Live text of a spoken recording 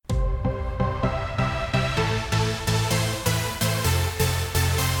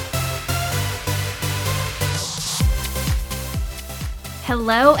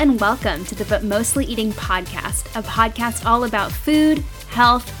Hello and welcome to the But Mostly Eating podcast, a podcast all about food,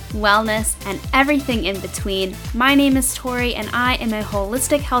 health, wellness, and everything in between. My name is Tori, and I am a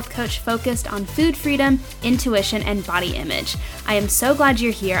holistic health coach focused on food freedom, intuition, and body image. I am so glad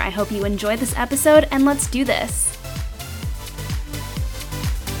you're here. I hope you enjoy this episode, and let's do this.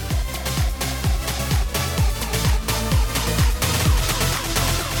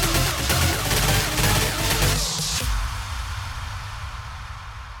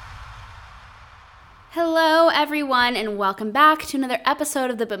 Hello, everyone, and welcome back to another episode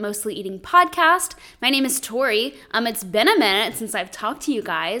of the But Mostly Eating podcast. My name is Tori. It's been a minute since I've talked to you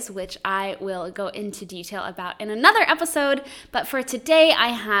guys, which I will go into detail about in another episode. But for today, I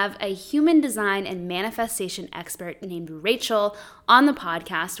have a human design and manifestation expert named Rachel on the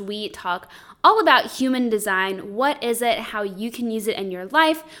podcast. We talk all about human design. What is it? How you can use it in your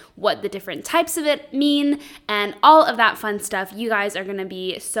life? What the different types of it mean? And all of that fun stuff. You guys are going to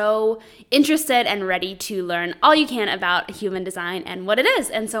be so interested and ready to learn all you can about human design and what it is.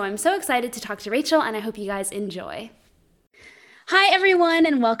 And so I'm so excited to talk to Rachel, and I hope you guys enjoy. Hi, everyone,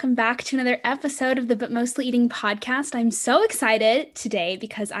 and welcome back to another episode of the But Mostly Eating podcast. I'm so excited today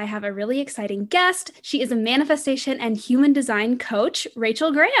because I have a really exciting guest. She is a manifestation and human design coach,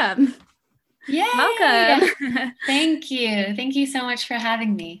 Rachel Graham. Yay! Welcome. Thank you. Thank you so much for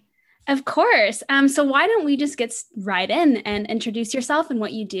having me. Of course. So why don't we just get right in and introduce yourself and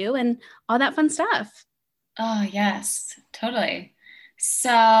what you do and all that fun stuff? Oh, yes, totally. So,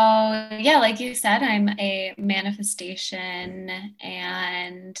 yeah, like you said, I'm a manifestation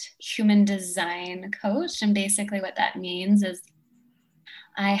and human design coach. And basically what that means is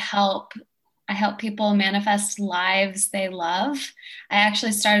I help people manifest lives they love. I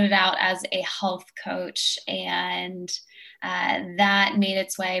actually started out as a health coach, and that made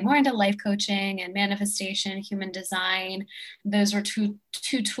its way more into life coaching and manifestation, human design. Those were two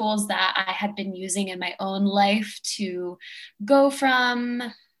tools that I had been using in my own life to go from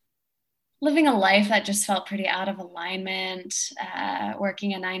living a life that just felt pretty out of alignment,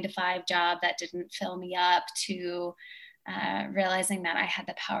 working a 9-to-5 job that didn't fill me up, to realizing that I had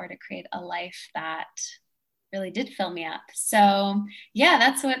the power to create a life that really did fill me up. So yeah,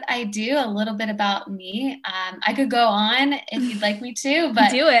 that's what I do. A little bit about me. I could go on if you'd like me to,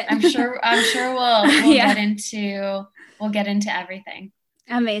 but do it. I'm sure we'll Yeah. get into everything.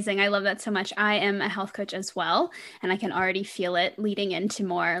 Amazing. I love that so much. I am a health coach as well, and I can already feel it leading into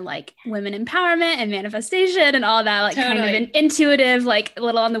more like women empowerment and manifestation and all that, like Totally. kind of intuitive, like a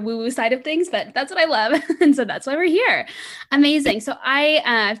little on the woo-woo side of things, but that's what I love. And so that's why we're here. Amazing. So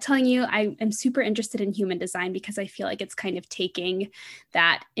I'm telling you, I am super interested in human design because I feel like it's kind of taking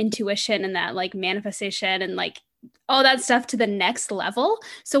that intuition and that like manifestation and like all that stuff to the next level.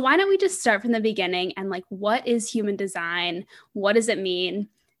 So why don't we just start from the beginning and like, what is human design? What does it mean?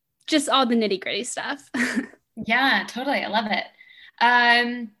 Just all the nitty gritty stuff. Yeah, totally. I love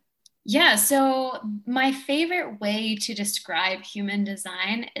it. Yeah. So my favorite way to describe human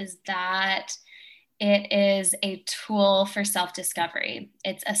design is that it is a tool for self-discovery.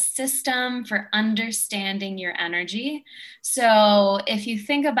 It's a system for understanding your energy. So if you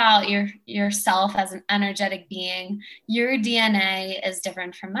think about yourself as an energetic being, your DNA is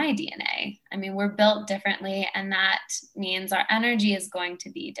different from my DNA. I mean, we're built differently, and that means our energy is going to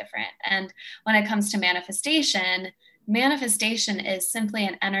be different. And when it comes to manifestation is simply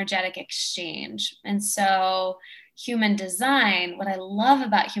an energetic exchange. And so human design, what I love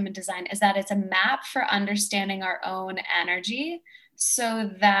about human design is that it's a map for understanding our own energy so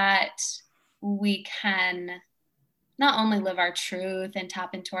that we can not only live our truth and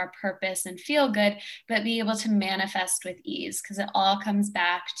tap into our purpose and feel good, but be able to manifest with ease, because it all comes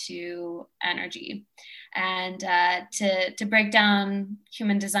back to energy. And to break down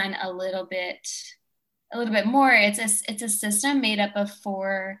human design a little bit more, it's a system made up of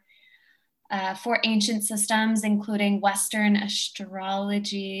four ancient systems, including Western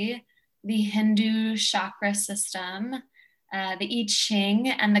astrology, the Hindu chakra system, the I Ching,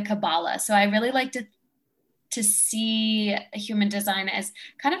 and the Kabbalah. So I really like to see human design as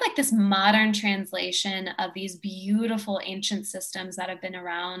kind of like this modern translation of these beautiful ancient systems that have been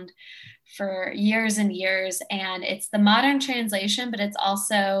around for years and years. And it's the modern translation, but it's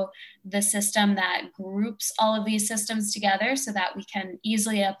also the system that groups all of these systems together so that we can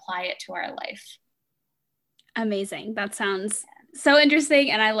easily apply it to our life. Amazing. That sounds so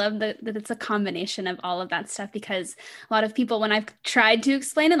interesting. And I love that it's a combination of all of that stuff, because a lot of people, when I've tried to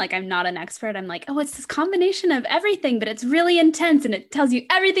explain it, like I'm not an expert, I'm like, oh, it's this combination of everything, but it's really intense and it tells you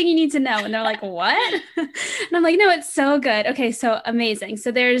everything you need to know. And they're like, what? And I'm like, no, it's so good. Okay. So amazing.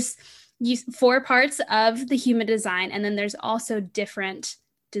 So there's four parts of the human design, and then there's also different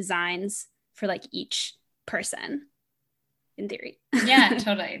designs for like each person in theory. Yeah,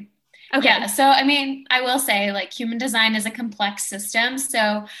 totally. Okay. Yeah. So, I mean, I will say like human design is a complex system.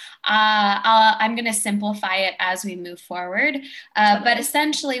 So I'm going to simplify it as we move forward. But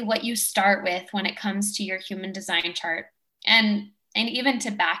essentially what you start with when it comes to your human design chart, and even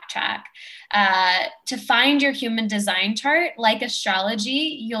to backtrack, to find your human design chart, like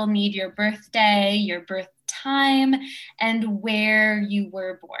astrology, you'll need your birthday, your birth time, and where you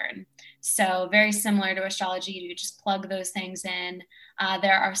were born. So very similar to astrology, you just plug those things in.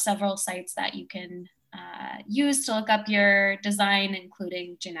 There are several sites that you can use to look up your design,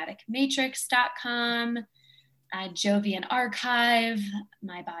 including geneticmatrix.com, Jovian Archive,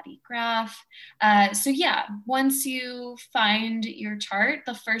 My Body Graph. So yeah, once you find your chart,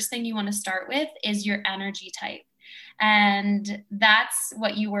 the first thing you want to start with is your energy type. And that's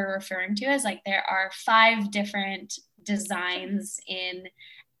what you were referring to as like there are 5 different designs in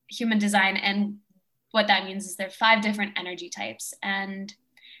human design. And what that means is there are 5 different energy types. And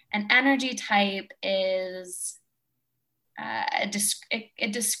an energy type is,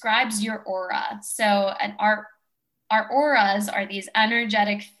 it describes your aura. So our auras are these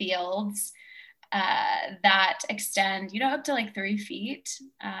energetic fields that extend, up to like 3 feet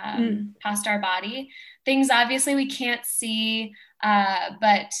past our body. Things obviously we can't see,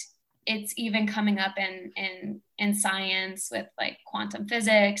 but it's even coming up in science with like quantum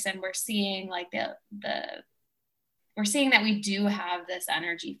physics, and we're seeing like we're seeing that we do have this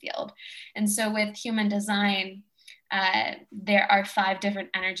energy field. And so with human design, there are 5 different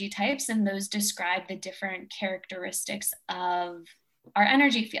energy types, and those describe the different characteristics of our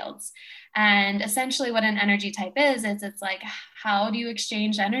energy fields. And essentially what an energy type is it's like, how do you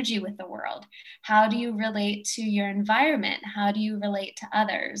exchange energy with the world? How do you relate to your environment? How do you relate to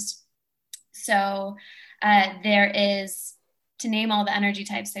others? So there is, to name all the energy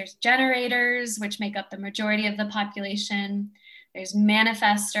types, there's generators, which make up the majority of the population. There's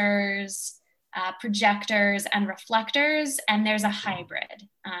manifestors, projectors, and reflectors. And there's a hybrid,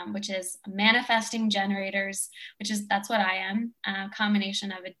 which is manifesting generators, that's what I am, a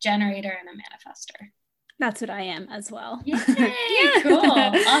combination of a generator and a manifestor. That's what I am as well. Yay, yeah. Cool.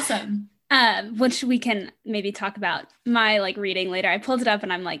 Awesome. Which we can maybe talk about my like reading later. I pulled it up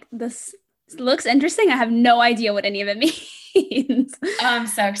and I'm like, this looks interesting. I have no idea what any of it means. I'm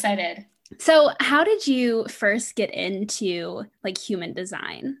so excited. So how did you first get into like human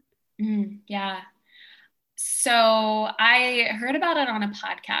design? Yeah. So I heard about it on a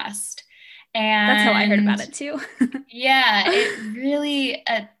podcast, and that's how I heard about it too. Yeah, it really,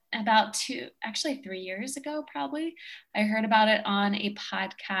 about 3 years ago, probably, I heard about it on a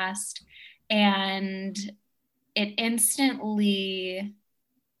podcast, and it instantly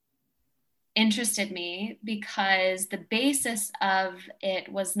interested me because the basis of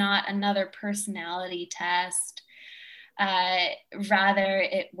it was not another personality test. Rather,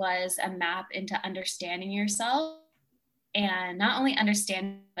 it was a map into understanding yourself, and not only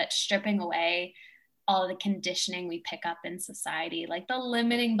understanding, but stripping away all the conditioning we pick up in society, like the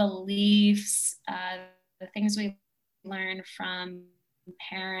limiting beliefs, the things we learn from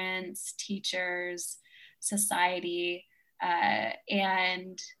parents, teachers, society,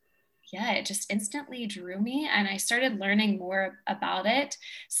 and yeah, it just instantly drew me. And I started learning more about it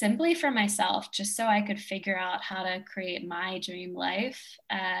simply for myself, just so I could figure out how to create my dream life.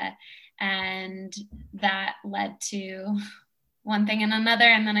 And that led to one thing and another.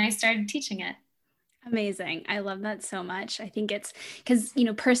 And then I started teaching it. Amazing. I love that so much. I think it's because,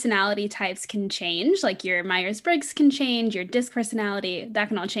 personality types can change, like your Myers-Briggs can change, your DISC personality, that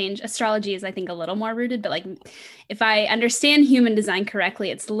can all change. Astrology is, I think, a little more rooted, but like if I understand human design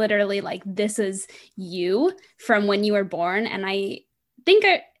correctly, it's literally like this is you from when you were born. And I think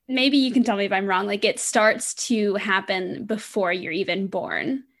maybe you can tell me if I'm wrong, like it starts to happen before you're even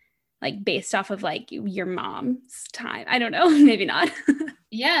born, like based off of like your mom's time. I don't know, maybe not.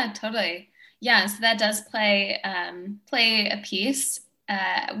 Yeah, totally. Yeah, so that does play a piece.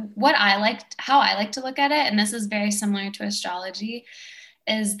 How I like to look at it, and this is very similar to astrology,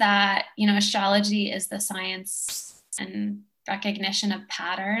 is that, astrology is the science and recognition of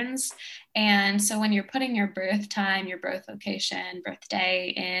patterns. And so when you're putting your birth time, your birth location,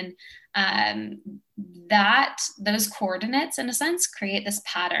 birthday in, those coordinates, in a sense, create this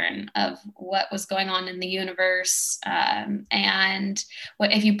pattern of what was going on in the universe. And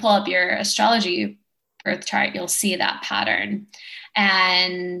if you pull up your astrology birth chart, you'll see that pattern.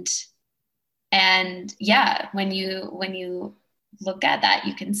 And yeah, when you look at that,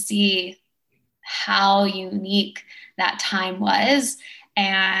 you can see how unique that time was.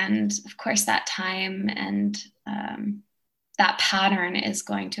 And of course, that time and that pattern is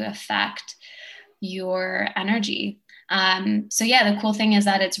going to affect your energy. So yeah, the cool thing is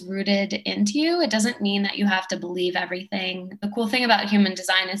that it's rooted into you. It doesn't mean that you have to believe everything. The cool thing about human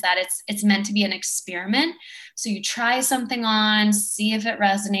design is that it's meant to be an experiment. So you try something on, see if it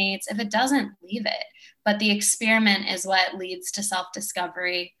resonates. If it doesn't, leave it. But the experiment is what leads to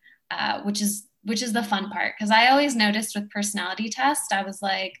self-discovery, which is the fun part. Because I always noticed with personality tests, I was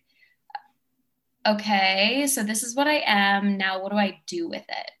like, okay, so this is what I am. Now, what do I do with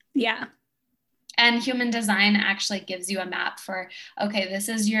it? Yeah. And human design actually gives you a map for, okay, this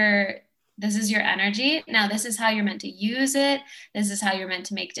is your energy. Now this is how you're meant to use it. This is how you're meant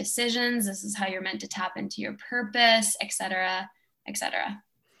to make decisions. This is how you're meant to tap into your purpose, etc., etc.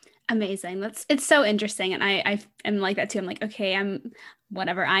 Amazing. It's so interesting. And I am like that too. I'm like, okay, I'm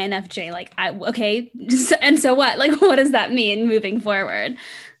whatever, INFJ, like okay. And so what? Like, what does that mean moving forward?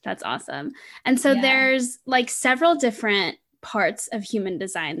 That's awesome. And so there's like several different parts of human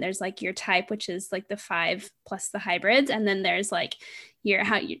design. There's like your type, which is like the 5 plus the hybrids. And then there's like your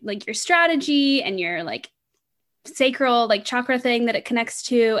strategy and your like sacral like chakra thing that it connects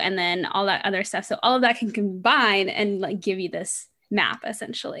to, and then all that other stuff. So all of that can combine and like give you this map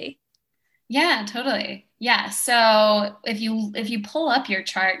essentially. Yeah, totally. Yeah. So if you pull up your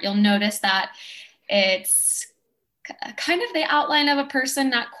chart, you'll notice that it's kind of the outline of a person,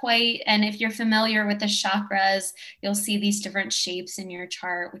 not quite. And if you're familiar with the chakras, you'll see these different shapes in your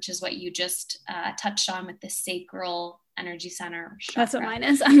chart, which is what you just touched on with the sacral energy center chakra. That's what mine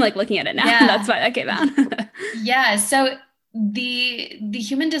is. I'm like looking at it now. Yeah. That's why that came out. Yeah. So the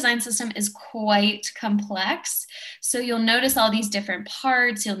human design system is quite complex. So you'll notice all these different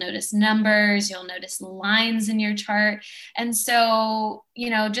parts, you'll notice numbers, you'll notice lines in your chart. And so,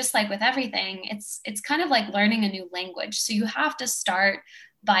 just like with everything, it's kind of like learning a new language. So you have to start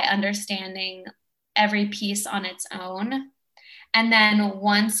by understanding every piece on its own. And then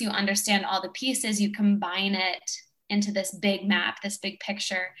once you understand all the pieces, you combine it into this big map, this big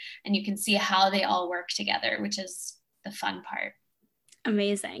picture, and you can see how they all work together, which is the fun part.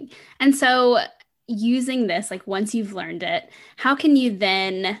 Amazing. And so using this, like once you've learned it, how can you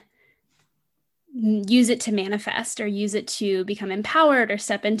then use it to manifest or use it to become empowered or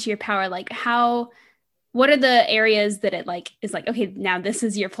step into your power? Like what are the areas that it like is like, okay, now this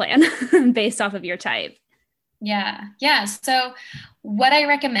is your plan based off of your type? Yeah. So what I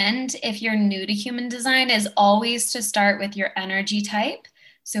recommend if you're new to human design is always to start with your energy type.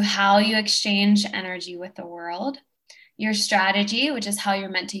 So how you exchange energy with the world. Your strategy, which is how you're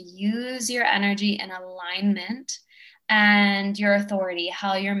meant to use your energy in alignment, and your authority,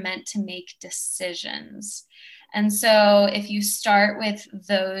 how you're meant to make decisions. And so if you start with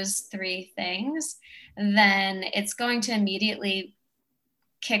those 3 things, then it's going to immediately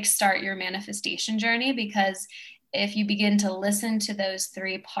kickstart your manifestation journey, because if you begin to listen to those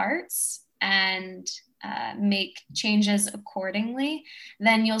 3 parts and make changes accordingly,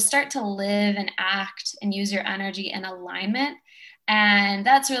 then you'll start to live and act and use your energy in alignment. And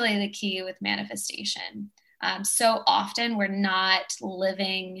that's really the key with manifestation. So often we're not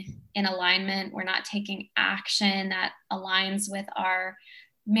living in alignment. We're not taking action that aligns with our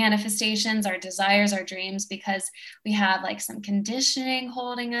manifestations, our desires, our dreams, because we have like some conditioning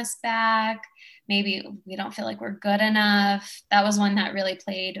holding us back. Maybe we don't feel like we're good enough. That was one that really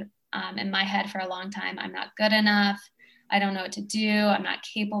played in my head for a long time. I'm not good enough. I don't know what to do. I'm not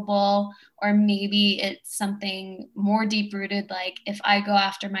capable. Or maybe it's something more deep rooted, like if I go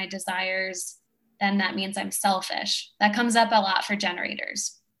after my desires, then that means I'm selfish. That comes up a lot for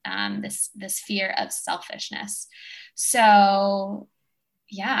generators, this fear of selfishness. So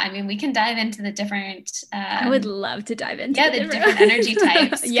yeah, I mean, we can dive into the different. I would love to dive into the different energy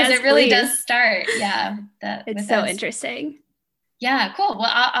types, because yes, it really please. does start. Yeah, it's so interesting. Yeah, cool.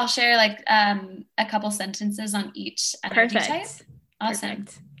 Well, I'll share like a couple sentences on each energy type. Awesome.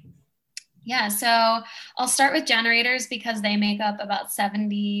 Perfect. Yeah, so I'll start with generators because they make up about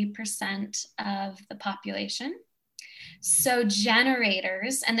 70% of the population. So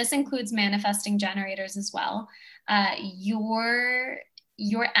generators, and this includes manifesting generators as well,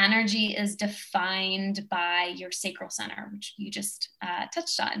 your energy is defined by your sacral center, which you just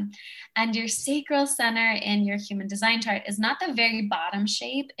touched on. And your sacral center in your human design chart is not the very bottom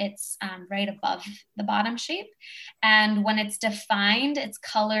shape. It's right above the bottom shape. And when it's defined, it's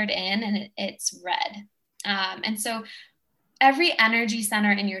colored in and it's red. And so every energy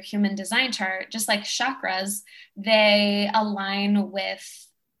center in your human design chart, just like chakras, they align with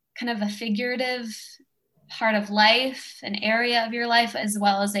kind of a figurative part of life, an area of your life, as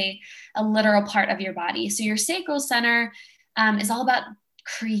well as a literal part of your body. So your sacral center is all about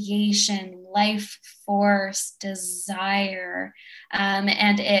creation, life force, desire,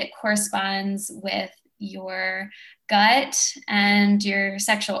 and it corresponds with your gut and your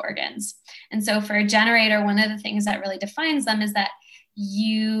sexual organs. And so for a generator, one of the things that really defines them is that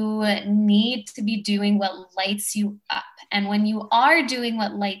you need to be doing what lights you up. And when you are doing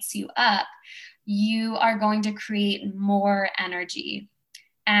what lights you up, you are going to create more energy.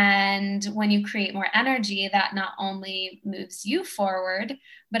 And when you create more energy, that not only moves you forward,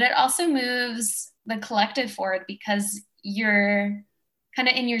 but it also moves the collective forward, because you're kind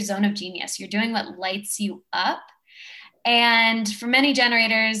of in your zone of genius. You're doing what lights you up. And for many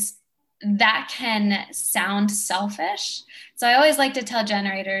generators, that can sound selfish. So I always like to tell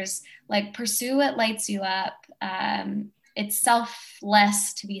generators, like, pursue what lights you up. It's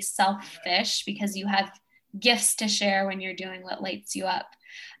selfless to be selfish, because you have gifts to share when you're doing what lights you up.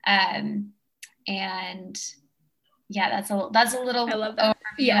 And yeah, that's a little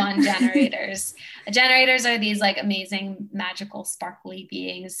overview on generators. Generators are these like amazing, magical, sparkly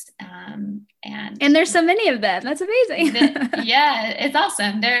beings. And there's so many of them. That's amazing. Yeah, it's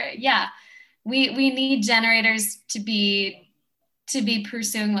awesome. We need generators to be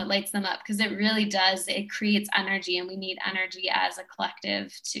pursuing what lights them up, because it really does. It creates energy, and we need energy as a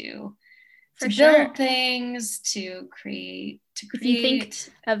collective to build things, to create. If you think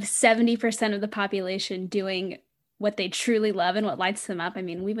of 70% of the population doing what they truly love and what lights them up, I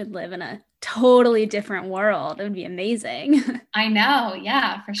mean, we would live in a totally different world. It would be amazing. I know.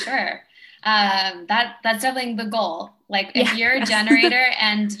 Yeah, for sure. That's definitely the goal. Like, if you're a generator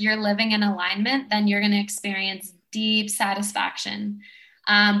and you're living in alignment, then you're going to experience deep satisfaction.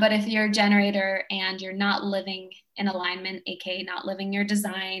 But if you're a generator and you're not living in alignment, aka not living your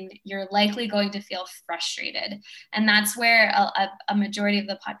design, you're likely going to feel frustrated. And that's where a majority of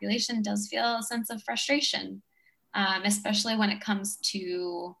the population does feel a sense of frustration, especially when it comes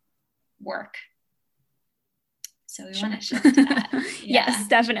to work. So we want to shift to that. Yeah. Yes,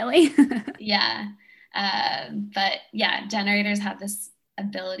 definitely. Yeah. But yeah, generators have this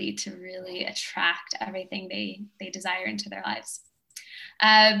ability to really attract everything they desire into their lives.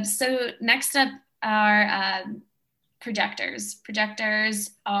 So next up are projectors. Projectors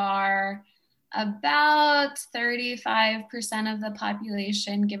are about 35% of the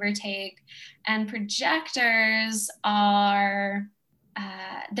population, give or take. And projectors are,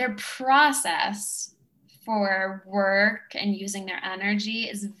 their process for work and using their energy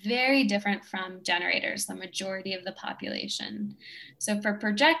is very different from generators, the majority of the population. So for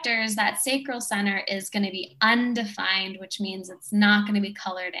projectors, that sacral center is going to be undefined, which means it's not going to be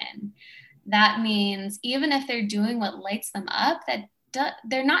colored in. That means even if they're doing what lights them up,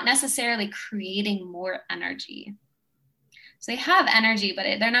 they're not necessarily creating more energy. So they have energy, but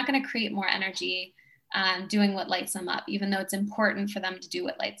they're not going to create more energy doing what lights them up, even though it's important for them to do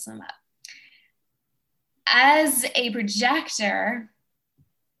what lights them up. As a projector,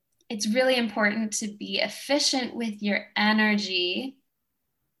 it's really important to be efficient with your energy,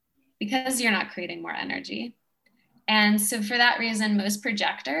 because you're not creating more energy. And so for that reason, most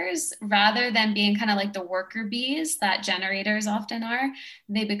projectors, rather than being kind of like the worker bees that generators often are,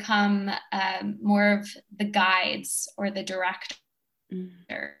 they become more of the guides or the directors.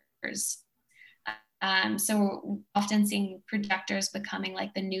 So we're often seeing projectors becoming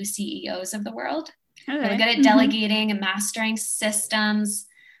like the new CEOs of the world. Okay. They're good at delegating and mastering systems,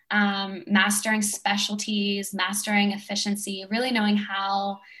 mastering specialties, mastering efficiency, really knowing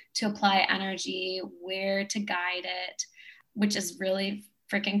how to apply energy, where to guide it, which is really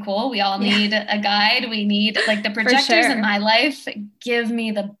freaking cool. We all need a guide. We need, like, the projectors in my life give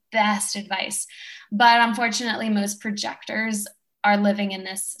me the best advice. But unfortunately, most projectors are living in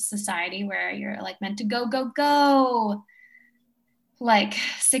this society where you're like meant to go, like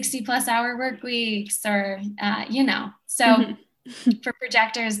 60+ hour work weeks, or, so for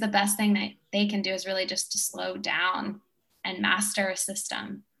projectors, the best thing that they can do is really just to slow down and master a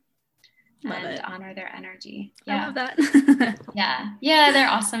system. And honor their energy. I love that. Yeah, they're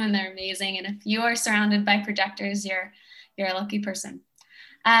awesome and they're amazing. And if you are surrounded by projectors, you're a lucky person.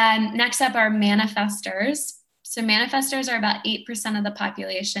 Next up are manifestors. So manifestors are about 8% of the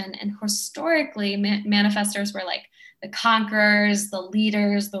population. And historically, manifestors were like the conquerors, the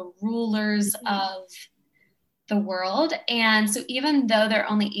leaders, the rulers of the world. And so even though they're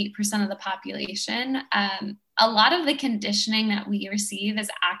only 8% of the population, a lot of the conditioning that we receive is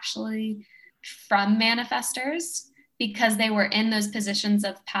actually from manifestors, because they were in those positions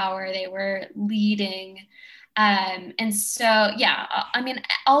of power, they were leading. And so, yeah, I mean,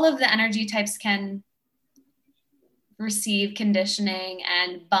 all of the energy types can receive conditioning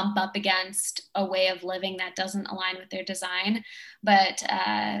and bump up against a way of living that doesn't align with their design. But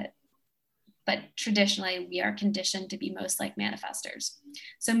traditionally, we are conditioned to be most like manifestors.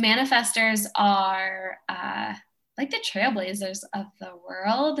 So manifestors are like the trailblazers of the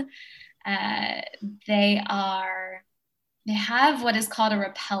world. They have what is called a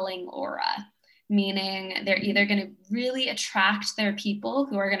repelling aura, meaning they're either going to really attract their people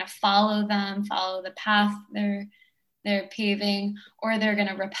who are going to follow the path they're paving, or they're going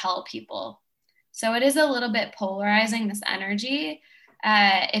to repel people. So it is a little bit polarizing, this energy.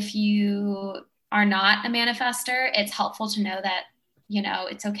 If you are not a manifester, it's helpful to know that,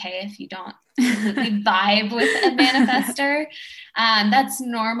 it's okay if you don't completely vibe with a manifester. That's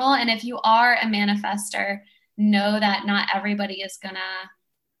normal. And if you are a manifester, know that not everybody is going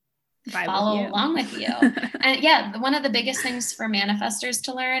to follow along with you. And yeah, one of the biggest things for manifestors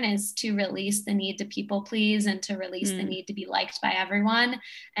to learn is to release the need to people please and to release the need to be liked by everyone,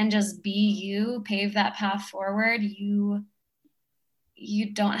 and just be you, pave that path forward. You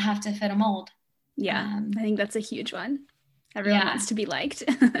don't have to fit a mold. Yeah, I think that's a huge one. Everyone wants to be liked.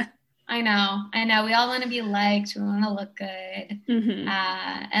 I know. We all want to be liked. We want to look good.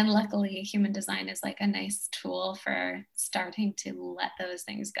 And luckily, human design is like a nice tool for starting to let those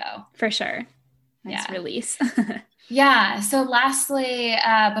things go. For sure. Nice release. Yeah. So lastly,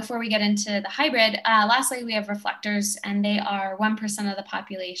 before we get into the hybrid, lastly, we have reflectors, and they are 1% of the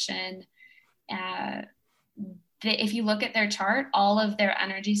population. If you look at their chart, all of their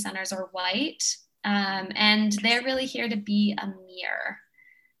energy centers are white. And they're really here to be a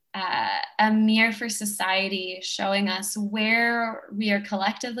mirror for society, showing us where we are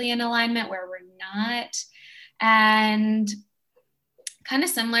collectively in alignment, where we're not. And kind of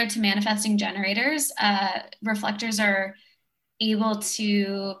similar to manifesting generators, reflectors are able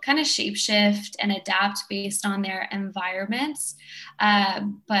to kind of shapeshift and adapt based on their environments.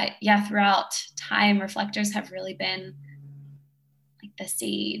 But yeah, throughout time, reflectors have really been like the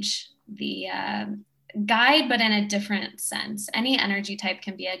sage, the guide, but in a different sense. Any energy type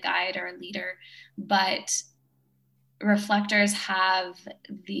can be a guide or a leader, but reflectors have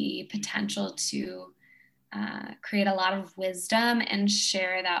the potential to create a lot of wisdom and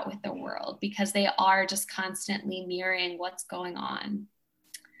share that with the world, because they are just constantly mirroring what's going on.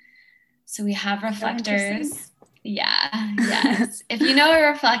 So we have reflectors. Yeah, yes. If you know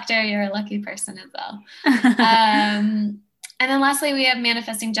a reflector, you're a lucky person as well. And then lastly, we have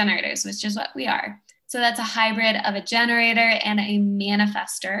manifesting generators, which is what we are. So that's a hybrid of a generator and a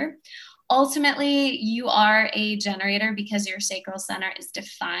manifester. Ultimately, you are a generator because your sacral center is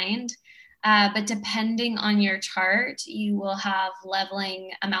defined. But depending on your chart, you will have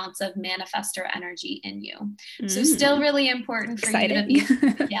leveling amounts of manifestor energy in you. So still really important for you to be,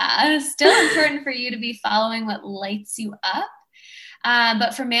 still important for you to be following what lights you up.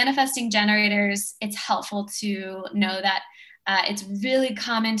 But for manifesting generators, it's helpful to know that it's really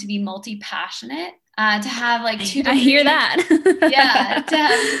common to be multi-passionate, to have like to have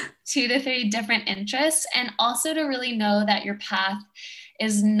 2 to 3 different interests, and also to really know that your path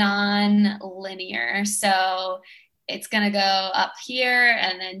is non-linear. So it's going to go up here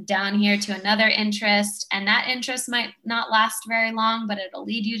and then down here to another interest. And that interest might not last very long, but it'll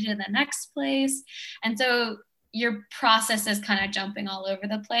lead you to the next place. And so your process is kind of jumping all over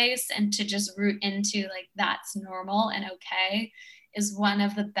the place, and to just root into like, that's normal and okay, is one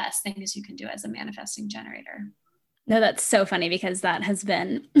of the best things you can do as a manifesting generator. No, that's so funny, because that has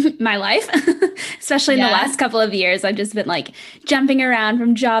been my life, especially in the last couple of years. I've just been like jumping around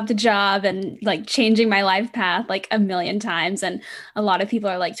from job to job and like changing my life path like a million times. And a lot of people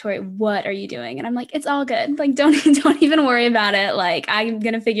are like, Tori, what are you doing? And I'm like, it's all good. Like, don't even worry about it. Like, I'm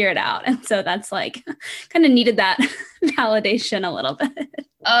going to figure it out. And so that's like kind of needed that validation a little bit.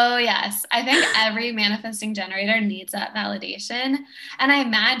 Oh, yes. I think every manifesting generator needs that validation. And I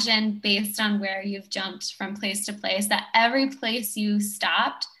imagine, based on where you've jumped from place to place, that every place you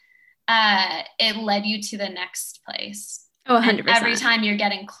stopped, it led you to the next place. Oh, 100%. And every time you're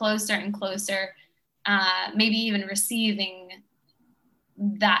getting closer and closer, maybe even receiving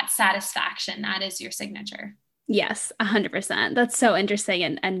that satisfaction, that is your signature. Yes, 100%. That's so interesting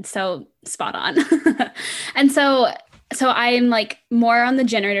and so spot on. And so I'm like more on the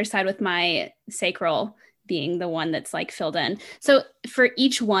generator side, with my sacral being the one that's like filled in. So for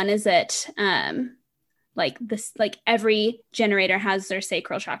each one, is it like this, like every generator has their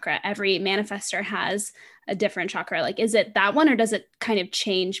sacral chakra, every manifestor has a different chakra? Like, is it that one, or does it kind of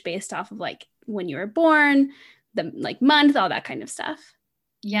change based off of like when you were born, the like month, all that kind of stuff?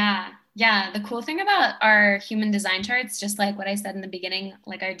 Yeah. Yeah, the cool thing about our human design charts, just like what I said in the beginning,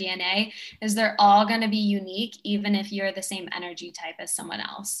 like our DNA, is they're all going to be unique, even if you're the same energy type as someone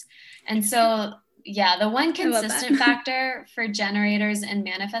else. And so, yeah, the one I love that. consistent factor for generators and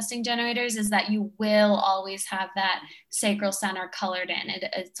manifesting generators is that you will always have that sacral center colored in.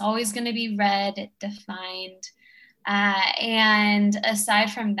 It's always going to be red, defined. And aside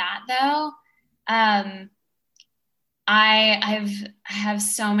from that, though, um, I have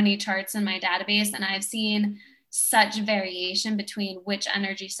so many charts in my database, and I've seen such variation between which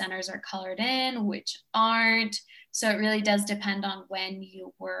energy centers are colored in, which aren't. So it really does depend on when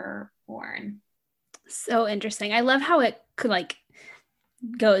you were born. So interesting. I love how it could like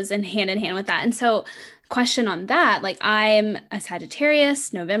goes in hand with that. And so, question on that, like I'm a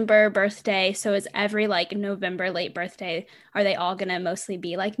Sagittarius, November birthday. So is every like November late birthday, are they all gonna mostly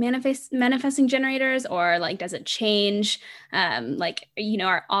be like manifesting generators, or like does it change? Like,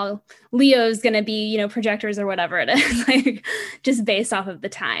 are all Leos gonna be, projectors or whatever it is, like just based off of the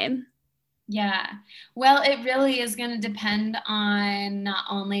time? Yeah. Well, it really is going to depend on not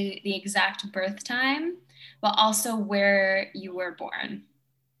only the exact birth time, but also where you were born.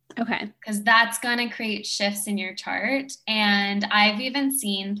 Okay. Because that's going to create shifts in your chart. And I've even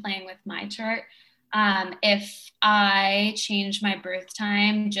seen playing with my chart, if I change my birth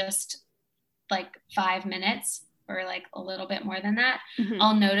time just like 5 minutes or like a little bit more than that,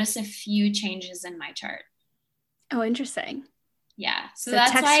 I'll notice a few changes in my chart. Oh, interesting. Yeah. So So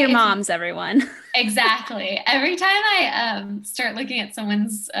that's text why your if moms, everyone. exactly every time I start looking at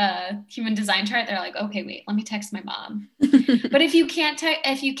someone's human design chart, they're like, okay, wait, let me text my mom. But if you can't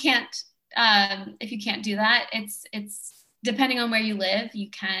if you can't do that, it's depending on where you live, you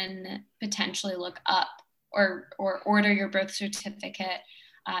can potentially look up or order your birth certificate.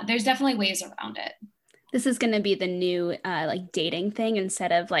 There's definitely ways around it. This is going to be the new like dating thing.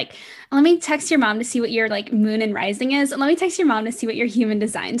 Instead of like, let me text your mom to see what your like moon and rising is, and let me text your mom to see what your human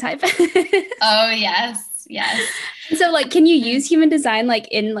design type is. Oh, yes, yes. So like, can you use human design like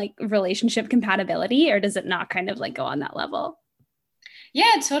in like relationship compatibility, or does it not kind of like go on that level?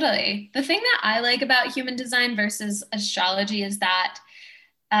 Yeah, totally. The thing that I like about human design versus astrology is that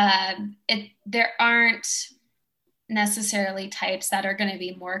it there aren't necessarily types that are going to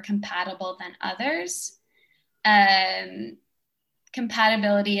be more compatible than others. Um,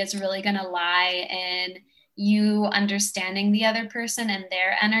 Compatibility is really going to lie in you understanding the other person and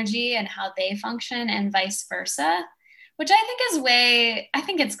their energy and how they function, and vice versa, which I think is I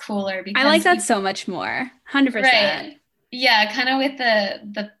think it's cooler I like because that so much more. 100%. right. Yeah, kind of with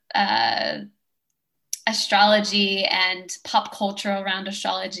the astrology and pop culture around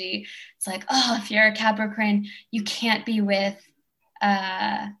astrology. It's like, oh, if you're a Capricorn, you can't be with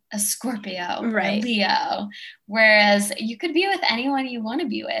a Scorpio or a Right. Leo. Whereas you could be with anyone you want to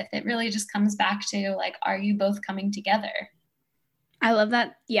be with. It really just comes back to like, are you both coming together? I love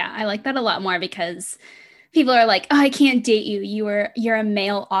that. Yeah, I like that a lot more because people are like, "Oh, I can't date you. You're a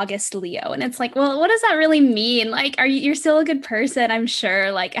male August Leo." And it's like, "Well, what does that really mean? Like, you're still a good person, I'm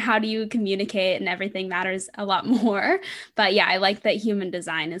sure. Like, how do you communicate and everything matters a lot more." But yeah, I like that human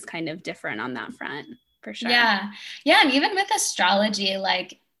design is kind of different on that front, for sure. Yeah. Yeah. And even with astrology,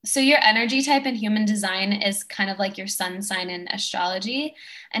 like, so your energy type in human design is kind of like your sun sign in astrology.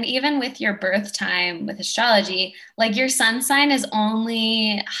 And even with your birth time with astrology, like your sun sign is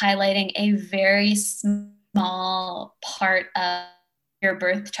only highlighting a very small part of your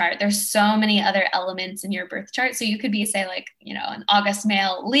birth chart. There's so many other elements in your birth chart. So you could be, say, like, an August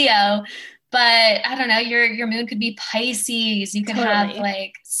male Leo, but I don't know, your moon could be Pisces. You could have Totally.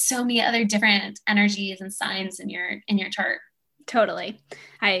 like so many other different energies and signs in your chart. Totally.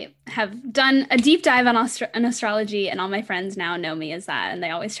 I have done a deep dive on astrology, and all my friends now know me as that. And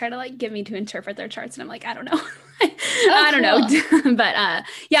they always try to like get me to interpret their charts. And I'm like, I don't know. Oh, I don't cool. know. But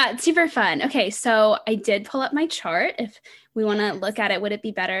yeah, it's super fun. Okay. So I did pull up my chart. If we want to look at it, would it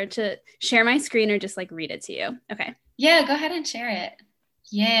be better to share my screen or just like read it to you? Okay. Yeah, go ahead and share it.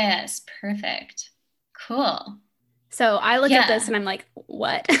 Yes, perfect. Cool. So I look at this Yeah. and I'm like,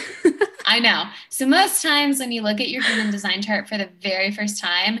 what? I know. So most times when you look at your human design chart for the very first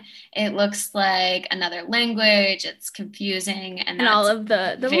time, it looks like another language. It's confusing, and And all that's of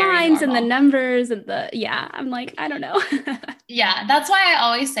the very lines and the normal. numbers and yeah, I'm like, I don't know. Yeah, that's why I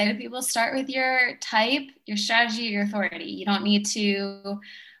always say to people, start with your type, your strategy, your authority. You don't need to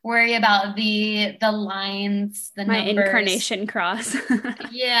worry about the lines, the My numbers. incarnation cross.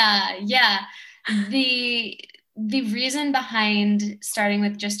 Yeah, yeah. The the reason behind starting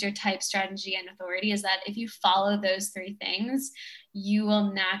with just your type, strategy, and authority is that if you follow those three things, you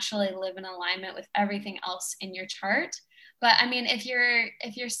will naturally live in alignment with everything else in your chart. But I mean, if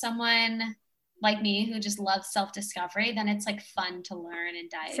you're someone like me who just loves self-discovery, then it's like fun to learn and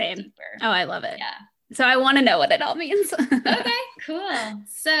dive Same. deeper. Oh, I love it. Yeah. So I want to know what it all means. Okay, cool.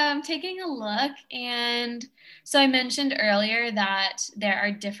 So I'm taking a look. And so I mentioned earlier that there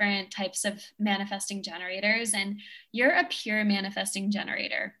are different types of manifesting generators, and you're a pure manifesting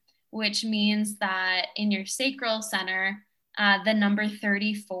generator, which means that in your sacral center, the number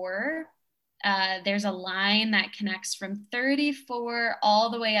 34, there's a line that connects from 34 all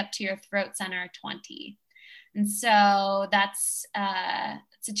the way up to your throat center, 20. And so that's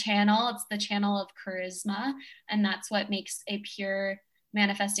it's a channel. It's the channel of charisma, and that's what makes a pure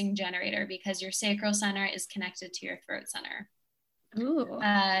manifesting generator, because your sacral center is connected to your throat center. Ooh,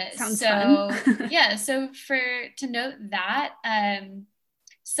 sounds so fun. yeah, so to note that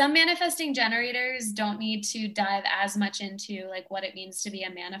some manifesting generators don't need to dive as much into like what it means to be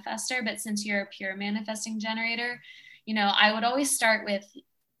a manifester, but since you're a pure manifesting generator, I would always start with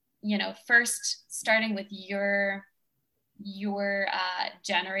first starting with your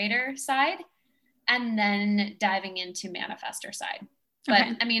generator side, and then diving into manifester side. But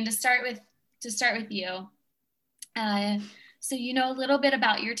Okay. I mean, to start with you, so a little bit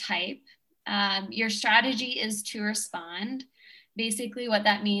about your type. Your strategy is to respond. Basically, what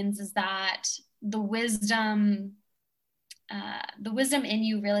that means is that the wisdom in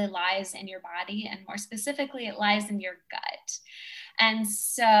you really lies in your body, and more specifically, it lies in your gut. And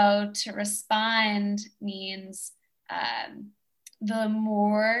so to respond means the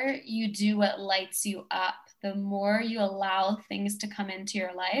more you do what lights you up, the more you allow things to come into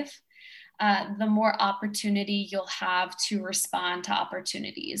your life, the more opportunity you'll have to respond to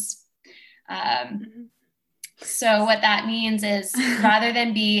opportunities. So what that means is, rather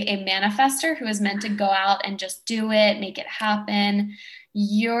than be a manifester who is meant to go out and just do it, make it happen,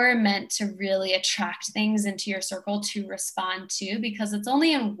 you're meant to really attract things into your circle to respond to, because it's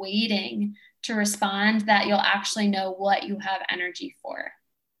only in waiting to respond that you'll actually know what you have energy for.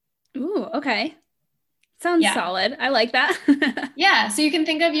 Ooh, okay. Sounds solid. I like that. Yeah. So you can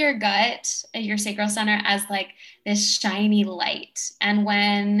think of your gut, your sacral center, as like this shiny light. And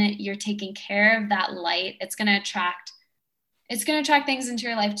when you're taking care of that light, it's going to attract things into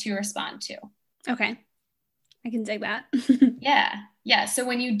your life to respond to. Okay. I can dig that. Yeah. Yeah. So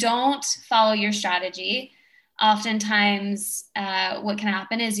when you don't follow your strategy, oftentimes what can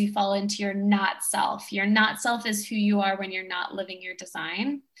happen is you fall into your not self. Your not self is who you are when you're not living your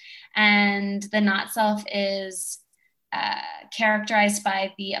design. And the not self is characterized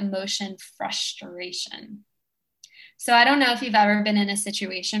by the emotion frustration. So I don't know if you've ever been in a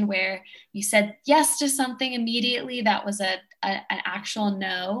situation where you said yes to something immediately that was an actual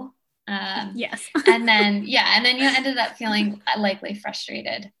no. Yes. and then you ended up feeling likely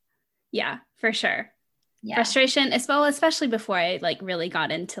frustrated. Yeah, for sure. Yeah. Frustration, as well, especially before I like really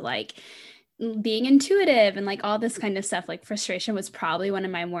got into like being intuitive and like all this kind of stuff. Like frustration was probably one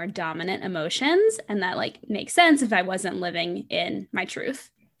of my more dominant emotions, and that like makes sense if I wasn't living in my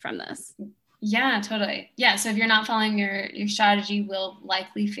truth from this. Yeah, totally. Yeah. So if you're not following your strategy, will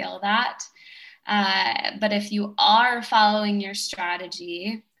likely feel that. But if you are following your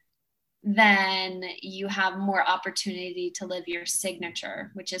strategy, then you have more opportunity to live your signature,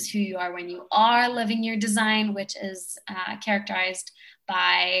 which is who you are when you are living your design, which is characterized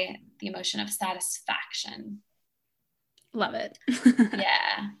by the emotion of satisfaction. Love it.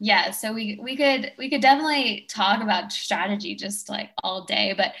 Yeah. So we could definitely talk about strategy just like all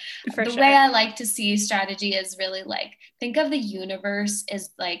day, but the way I like to see strategy is really like, think of the universe as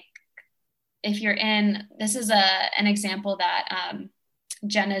like, if you're in, this is an example that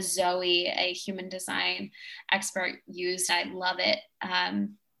Jenna Zoe, a human design expert, used. I love it.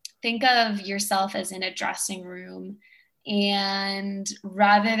 Think of yourself as in a dressing room, and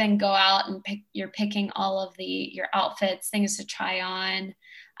rather than go out and you're picking all of your outfits, things to try on.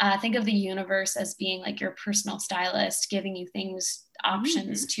 Think of the universe as being like your personal stylist, giving you things,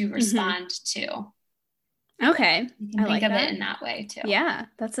 options to respond to. Okay. You can think of it in that way too. Yeah,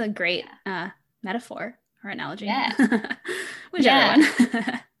 that's a great metaphor or analogy. Yeah. Whichever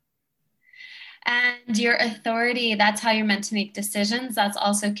one. And your authority, that's how you're meant to make decisions. That's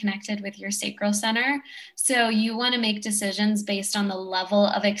also connected with your sacral center. So you want to make decisions based on the level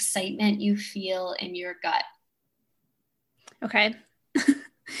of excitement you feel in your gut. Okay.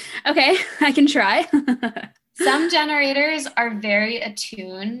 Okay, I can try. Some generators are very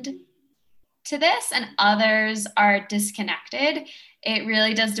attuned to this, and others are disconnected. It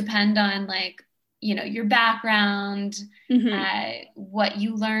really does depend on like, your background, what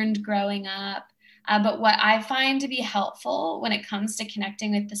you learned growing up. But what I find to be helpful when it comes to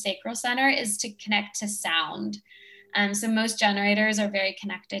connecting with the sacral center is to connect to sound. So most generators are very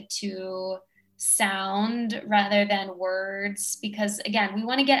connected to sound rather than words, because again, we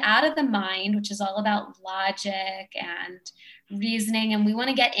want to get out of the mind, which is all about logic and reasoning, and we want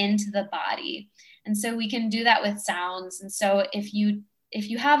to get into the body. And so we can do that with sounds. And so if you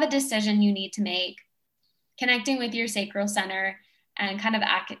have a decision you need to make, connecting with your sacral center and kind of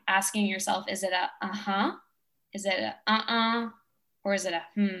asking yourself, is it a uh-huh? Is it a uh-uh? Or is it a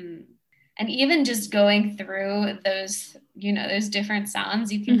hmm? And even just going through those, those different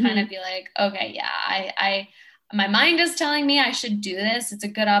sounds, you can kind of be like, okay, yeah, I my mind is telling me I should do this. It's a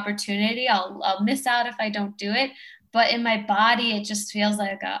good opportunity. I'll miss out if I don't do it. But in my body, it just feels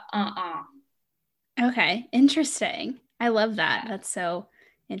like a uh-uh. Okay, interesting. I love that. That's so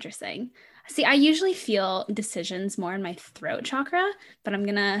interesting. See, I usually feel decisions more in my throat chakra, but I'm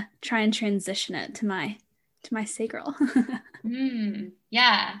gonna try and transition it to my sacral.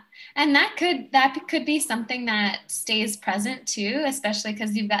 Yeah. And that could be something that stays present too, especially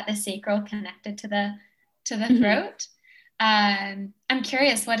because you've got the sacral connected to the throat. I'm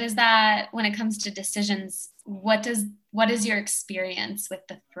curious, what is that when it comes to decisions? What is your experience with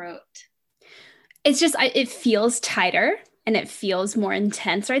the throat? It's just, it feels tighter and it feels more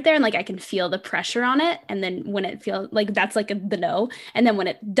intense right there. And like, I can feel the pressure on it. And then when it feels like that's like the no. And then when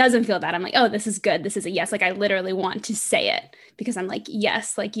it doesn't feel that, I'm like, oh, this is good. This is a yes. Like I literally want to say it because I'm like,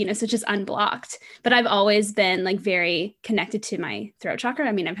 yes, like, so it's just unblocked. But I've always been like very connected to my throat chakra.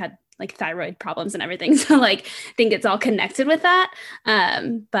 I mean, I've had like thyroid problems and everything. So like, I think it's all connected with that.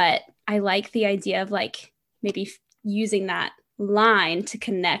 But I like the idea of like maybe using that line to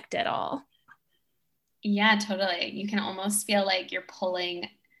connect it all. Yeah, totally. You can almost feel like you're pulling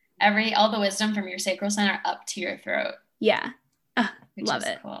all the wisdom from your sacral center up to your throat. Yeah. Which love is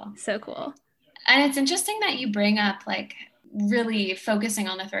it. Cool. So cool. And it's interesting that you bring up like really focusing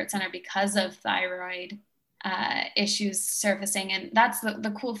on the throat center because of thyroid issues surfacing. And that's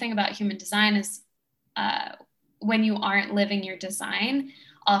the cool thing about human design is when you aren't living your design,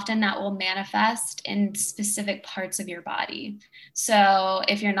 often that will manifest in specific parts of your body. So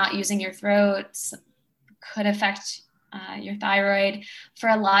if you're not using your throat, could affect your thyroid. For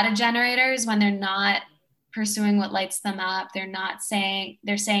a lot of generators, when they're not pursuing what lights them up, they're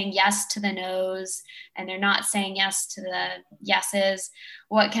saying yes to the no's and they're not saying yes to the yeses.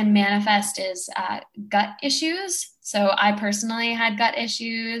 What can manifest is gut issues. So I personally had gut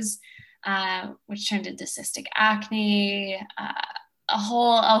issues, which turned into cystic acne, a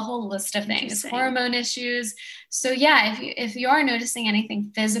whole list of things, hormone issues. So yeah, if you are noticing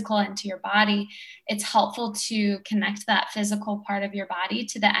anything physical into your body, it's helpful to connect that physical part of your body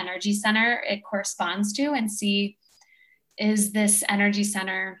to the energy center it corresponds to and see, is this energy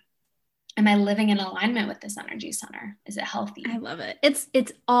center, am I living in alignment with this energy center? Is it healthy? I love it.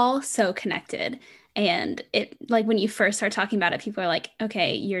 It's all so connected. And it like when you first start talking about it, people are like,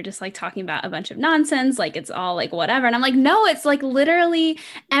 okay, you're just like talking about a bunch of nonsense. Like it's all like whatever. And I'm like, no, it's like literally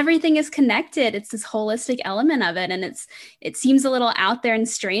everything is connected. It's this holistic element of it. And it seems a little out there and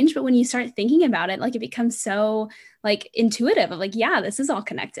strange, but when you start thinking about it, like it becomes so like intuitive of like, yeah, this is all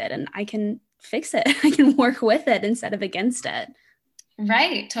connected and I can fix it. I can work with it instead of against it.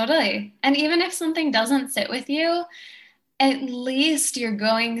 Right, totally. And even if something doesn't sit with you, at least you're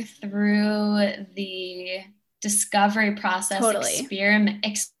going through the discovery process, totally.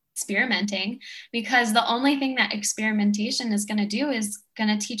 Experimenting, because the only thing that experimentation is going to do is going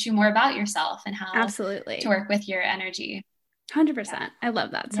to teach you more about yourself and how absolutely to work with your energy. 100%. Yeah. I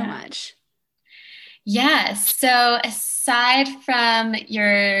love that so much. Yes. So aside from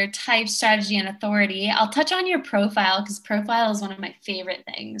your type, strategy, and authority, I'll touch on your profile because profile is one of my favorite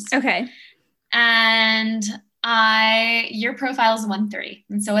things. Okay. And your profile is 1-3.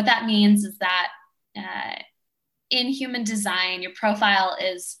 And so what that means is that in human design, your profile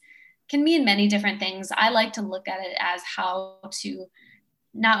can mean many different things. I like to look at it as how to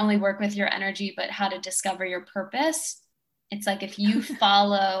not only work with your energy, but how to discover your purpose. It's like if you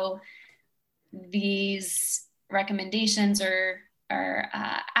follow these recommendations or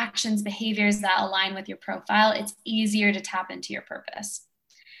actions, behaviors that align with your profile, it's easier to tap into your purpose.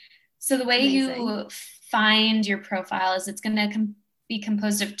 So the way you find your profile is it's going to be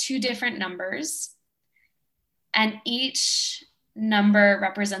composed of 2 different numbers, and each number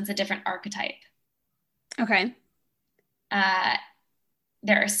represents a different archetype. Okay.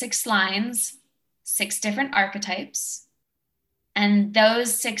 There are 6 lines, 6 different archetypes, and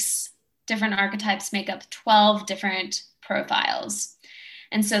those 6 different archetypes make up 12 different profiles.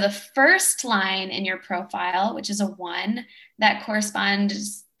 And so the first line in your profile, which is a 1, that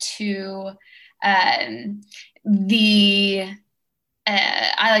corresponds to the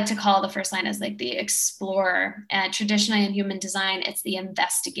I like to call the first line as like the explorer. Traditionally in human design, it's the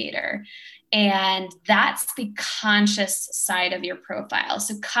investigator. And that's the conscious side of your profile.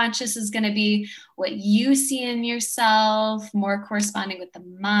 So conscious is going to be what you see in yourself, more corresponding with the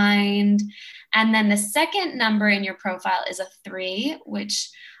mind. And then the second number in your profile is a 3, which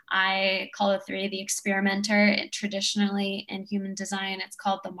I call a 3 the experimenter. Traditionally in human design, it's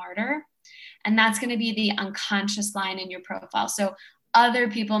called the martyr. And that's going to be the unconscious line in your profile. So other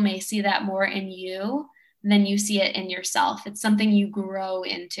people may see that more in you than you see it in yourself. It's something you grow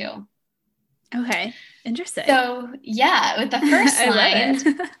into. Okay. Interesting. So yeah, with the first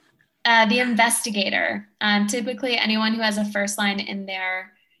line, the investigator, typically anyone who has a first line in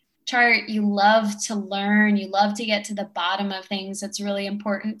their chart, you love to learn, you love to get to the bottom of things. It's really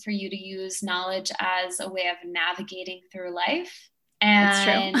important for you to use knowledge as a way of navigating through life.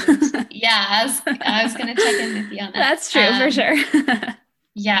 And that's true. yeah, I was going to check in with you on that. That's true for sure.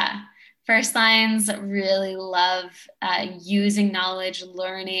 Yeah. First lines really love using knowledge,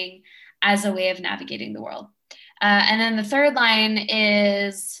 learning as a way of navigating the world. And then the third line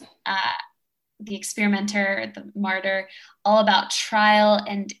is the experimenter, the martyr, all about trial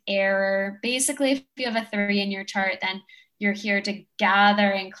and error. Basically, if you have a 3 in your chart, then you're here to gather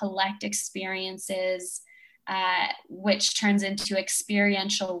and collect experiences, which turns into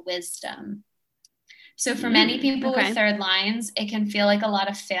experiential wisdom. So for many people with third lines, it can feel like a lot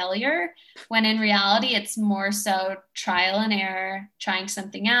of failure, when in reality, it's more so trial and error, trying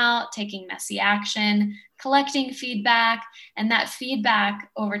something out, taking messy action, collecting feedback. And that feedback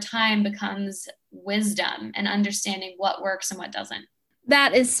over time becomes wisdom and understanding what works and what doesn't.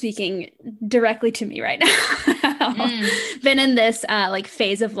 That is speaking directly to me right now. Been in this like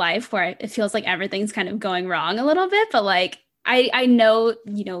phase of life where it feels like everything's kind of going wrong a little bit, but like I know,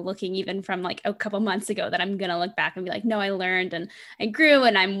 you know, looking even from like a couple months ago, that I'm going to look back and be like, no, I learned and I grew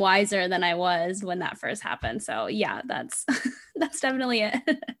and I'm wiser than I was when that first happened. So yeah, that's definitely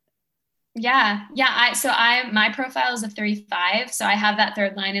it. Yeah. My profile is a 3-5. So I have that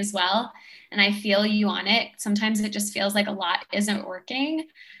third line as well. And I feel you on it. Sometimes it just feels like a lot isn't working.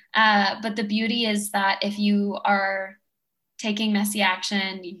 But the beauty is that if you are taking messy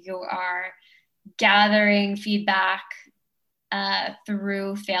action, you are gathering feedback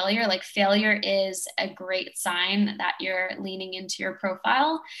through failure. Like failure is a great sign that you're leaning into your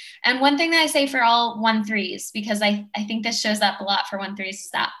profile. And one thing that I say for all 1-3s, because I think this shows up a lot for 1-3s, is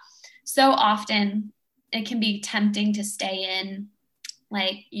that so often it can be tempting to stay in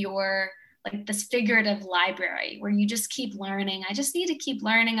like this figurative library where you just keep learning. I just need to keep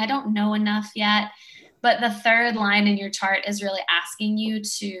learning. I don't know enough yet. But the third line in your chart is really asking you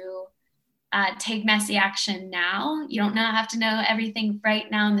to take messy action now. You don't have to know everything right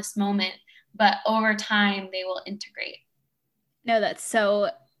now in this moment, but over time they will integrate. No, that's so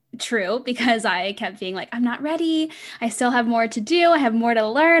true, because I kept being like, I'm not ready. I still have more to do. I have more to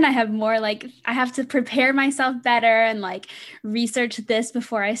learn. I have more, like, I have to prepare myself better and like research this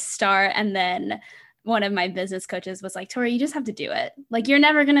before I start. And then one of my business coaches was like, Tori, you just have to do it. Like, you're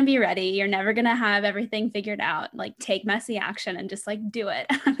never going to be ready. You're never going to have everything figured out. Like, take messy action and just like do it.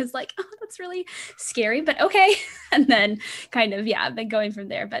 I was like, oh, that's really scary, but okay. And then kind of, yeah, been going from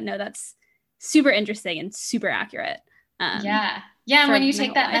there. But no, that's super interesting and super accurate. Yeah. And when you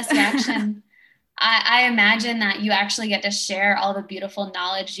take that messy action, I imagine that you actually get to share all the beautiful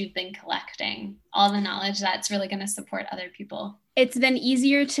knowledge you've been collecting, all the knowledge that's really going to support other people. It's been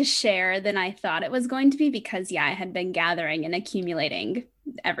easier to share than I thought it was going to be, because I had been gathering and accumulating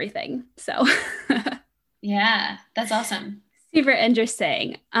everything. So yeah, that's awesome. Super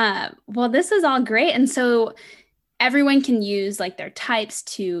interesting. Well, this is all great. And so everyone can use like their types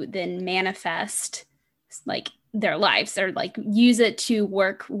to then manifest like their lives, or like use it to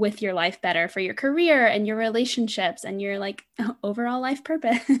work with your life better for your career and your relationships and your like overall life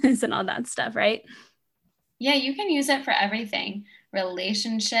purpose and all that stuff, right? Yeah, you can use it for everything.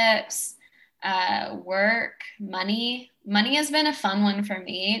 Relationships, work, money. Money has been a fun one for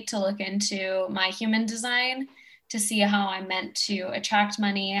me to look into my human design, to see how I'm meant to attract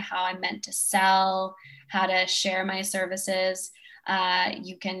money, how I'm meant to sell, how to share my services.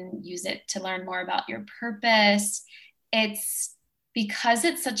 You can use it to learn more about your purpose. Because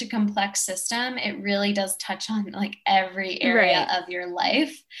it's such a complex system, it really does touch on like every area of your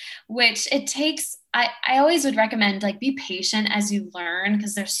life, which it takes. I always would recommend like be patient as you learn,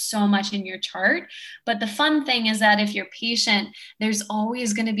 because there's so much in your chart. But the fun thing is that if you're patient, there's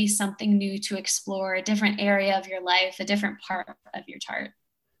always going to be something new to explore, a different area of your life, a different part of your chart.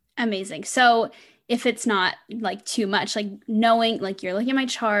 Amazing. So if it's not like too much, like knowing, like you're looking at my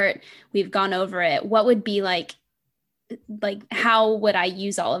chart, we've gone over it, what would be like like, how would I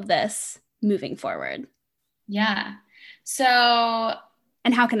use all of this moving forward? Yeah. So,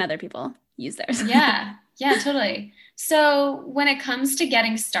 and how can other people use theirs? Yeah, totally. So when it comes to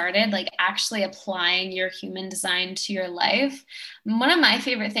getting started, like actually applying your human design to your life, one of my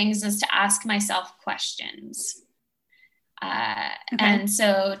favorite things is to ask myself questions. And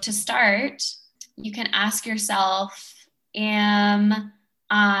so to start, you can ask yourself, am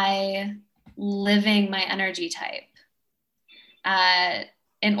I living my energy type?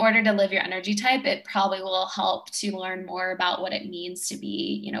 In order to live your energy type, it probably will help to learn more about what it means to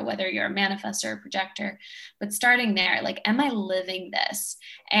be, whether you're a manifestor or projector. But starting there, like, am I living this?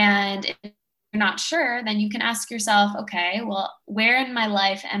 And if you're not sure, then you can ask yourself, okay, well, where in my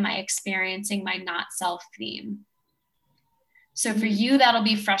life am I experiencing my not self theme? So for you, that'll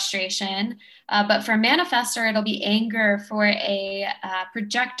be frustration. But for a manifestor, it'll be anger. For a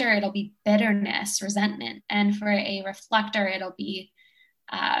projector, it'll be bitterness, resentment. And for a reflector, it'll be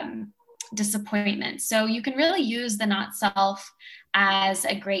disappointment. So you can really use the not self as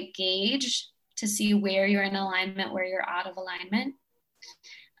a great gauge to see where you're in alignment, where you're out of alignment.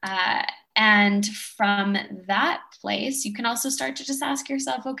 And from that place, you can also start to just ask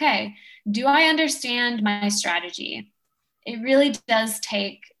yourself, okay, do I understand my strategy? It really does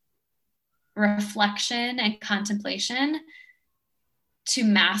take reflection and contemplation to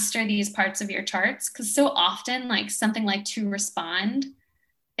master these parts of your charts, because so often, like, something like to respond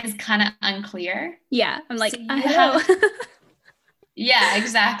is kind of unclear. Yeah, I'm like, Yeah,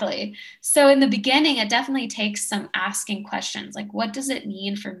 exactly. So in the beginning, it definitely takes some asking questions, like, what does it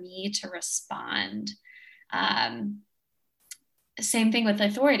mean for me to respond? Same thing with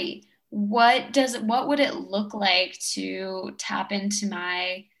authority. What would it look like to tap into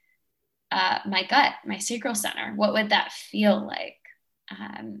my gut, my sacral center? What would that feel like?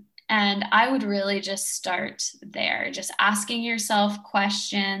 And I would really just start there, just asking yourself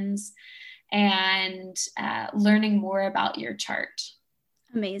questions and learning more about your chart.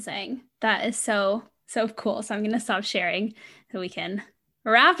 Amazing. That is so cool. So I'm going to stop sharing so we can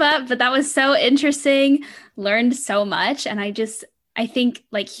wrap up. But that was so interesting. Learned so much. And I think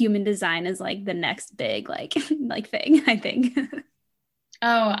like human design is like the next big like thing, I think.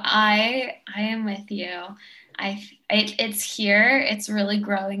 Oh, I am with you. It's here. It's really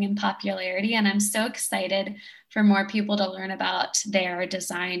growing in popularity, and I'm so excited for more people to learn about their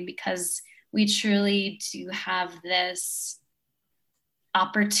design, because we truly do have this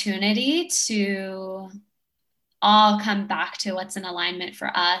opportunity to all come back to what's in alignment for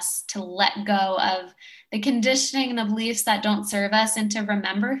us, to let go of the conditioning and the beliefs that don't serve us, and to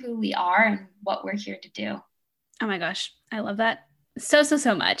remember who we are and what we're here to do. Oh my gosh, I love that so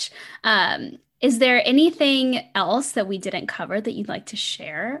much. Is there anything else that we didn't cover that you'd like to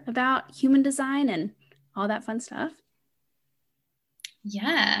share about human design and all that fun stuff?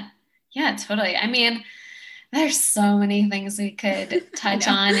 Yeah, totally. I mean, there's so many things we could touch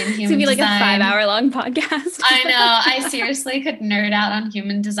on in human design. It's gonna be like a 5-hour-long podcast. I know. I seriously could nerd out on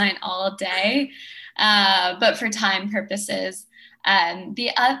human design all day. But for time purposes,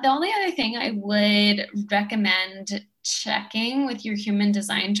 the only other thing I would recommend checking with your human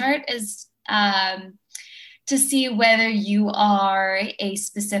design chart is to see whether you are a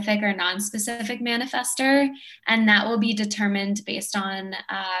specific or non-specific manifestor, and that will be determined based on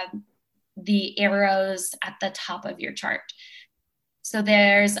the arrows at the top of your chart. So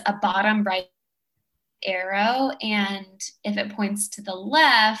there's a bottom right arrow, and if it points to the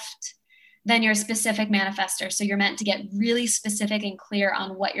left, then you're a specific manifestor. So you're meant to get really specific and clear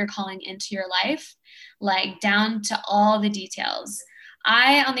on what you're calling into your life, like down to all the details.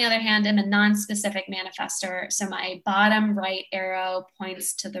 I, on the other hand, am a non-specific manifestor. So my bottom right arrow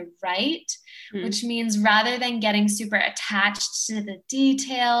points to the right, which means rather than getting super attached to the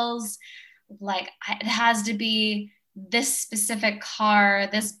details, like it has to be this specific car,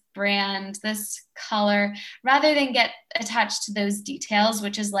 this brand, this color, rather than get attached to those details,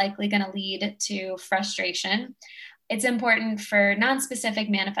 which is likely going to lead to frustration. It's important for non-specific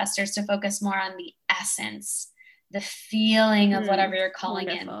manifestors to focus more on the essence, the feeling of whatever you're calling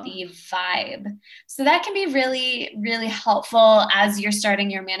in, the vibe. So that can be really, really helpful as you're starting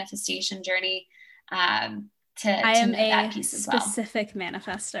your manifestation journey to know that piece as well. I am a specific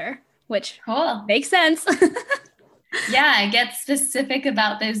manifestor, which makes sense. Yeah, get specific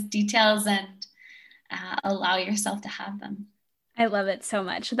about those details and allow yourself to have them. I love it so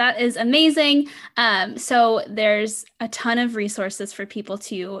much. That is amazing. So there's a ton of resources for people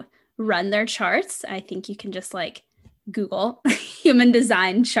to run their charts. I think you can just like Google human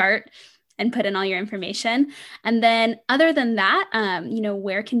design chart and put in all your information. And then other than that,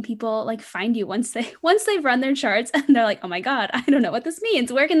 where can people like find you once they've run their charts and they're like, oh my God, I don't know what this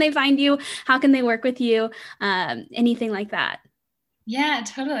means. Where can they find you? How can they work with you? Anything like that. Yeah,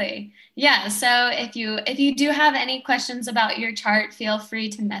 totally. Yeah. So if you do have any questions about your chart, feel free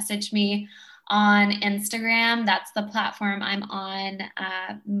to message me on Instagram. That's the platform I'm on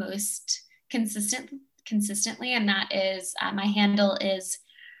most consistently. And that is, my handle is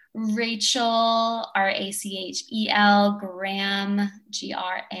Rachel, Rachel, Graham,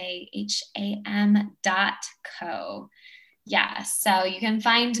 GRAHAM.co. Yeah, so you can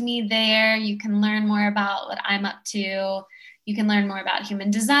find me there. You can learn more about what I'm up to. You can learn more about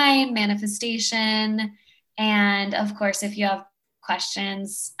human design, manifestation, and of course, if you have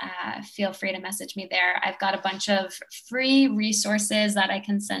questions, feel free to message me there. I've got a bunch of free resources that I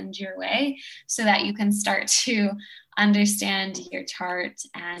can send your way so that you can start to understand your chart,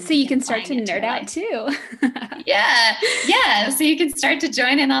 and so you can start to nerd out too. yeah. So you can start to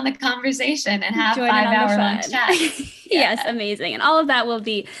join in on the conversation and have 5-hour long chats. Yes, amazing. And all of that will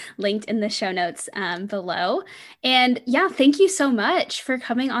be linked in the show notes below. And yeah, thank you so much for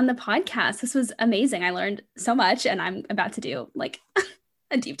coming on the podcast. This was amazing. I learned so much, and I'm about to do like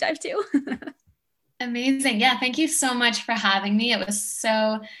a deep dive too. Amazing. Yeah, thank you so much for having me. It was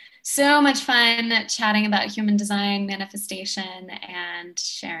so much fun chatting about human design, manifestation, and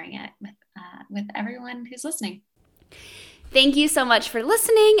sharing it with everyone who's listening. Thank you so much for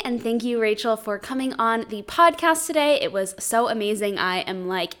listening, and thank you, Rachel, for coming on the podcast today. It was so amazing. I am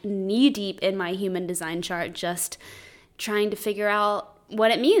like knee deep in my human design chart, just trying to figure out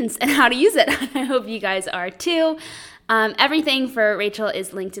what it means and how to use it. I hope you guys are too. Everything for Rachel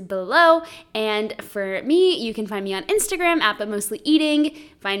is linked below. And for me, you can find me on Instagram at butmostlyeating.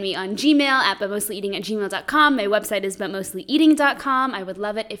 Find me on Gmail at butmostlyeating@gmail.com. My website is butmostlyeating.com. I would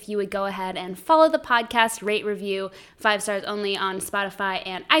love it if you would go ahead and follow the podcast, rate, review, 5 stars only on Spotify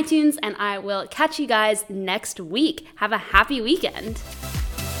and iTunes. And I will catch you guys next week. Have a happy weekend.